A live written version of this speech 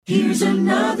Here's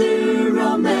another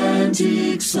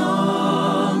romantic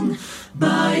song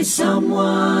by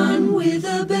someone with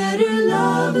a better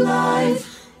love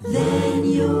life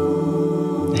than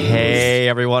yours. Hey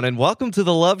everyone, and welcome to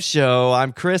The Love Show.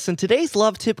 I'm Chris, and today's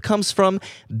love tip comes from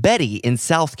Betty in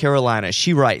South Carolina.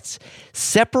 She writes,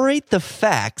 separate the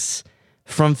facts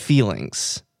from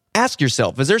feelings. Ask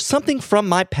yourself, is there something from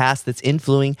my past that's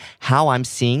influencing how I'm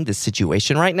seeing this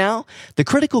situation right now? The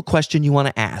critical question you want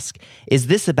to ask, is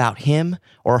this about him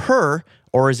or her,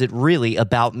 or is it really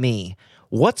about me?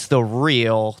 What's the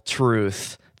real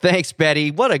truth? Thanks, Betty.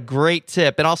 What a great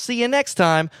tip. And I'll see you next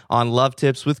time on Love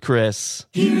Tips with Chris.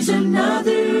 Here's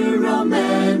another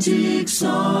romantic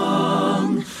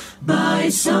song by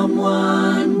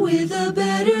someone with a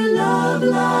better love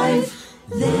life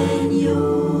than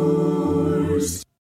yours.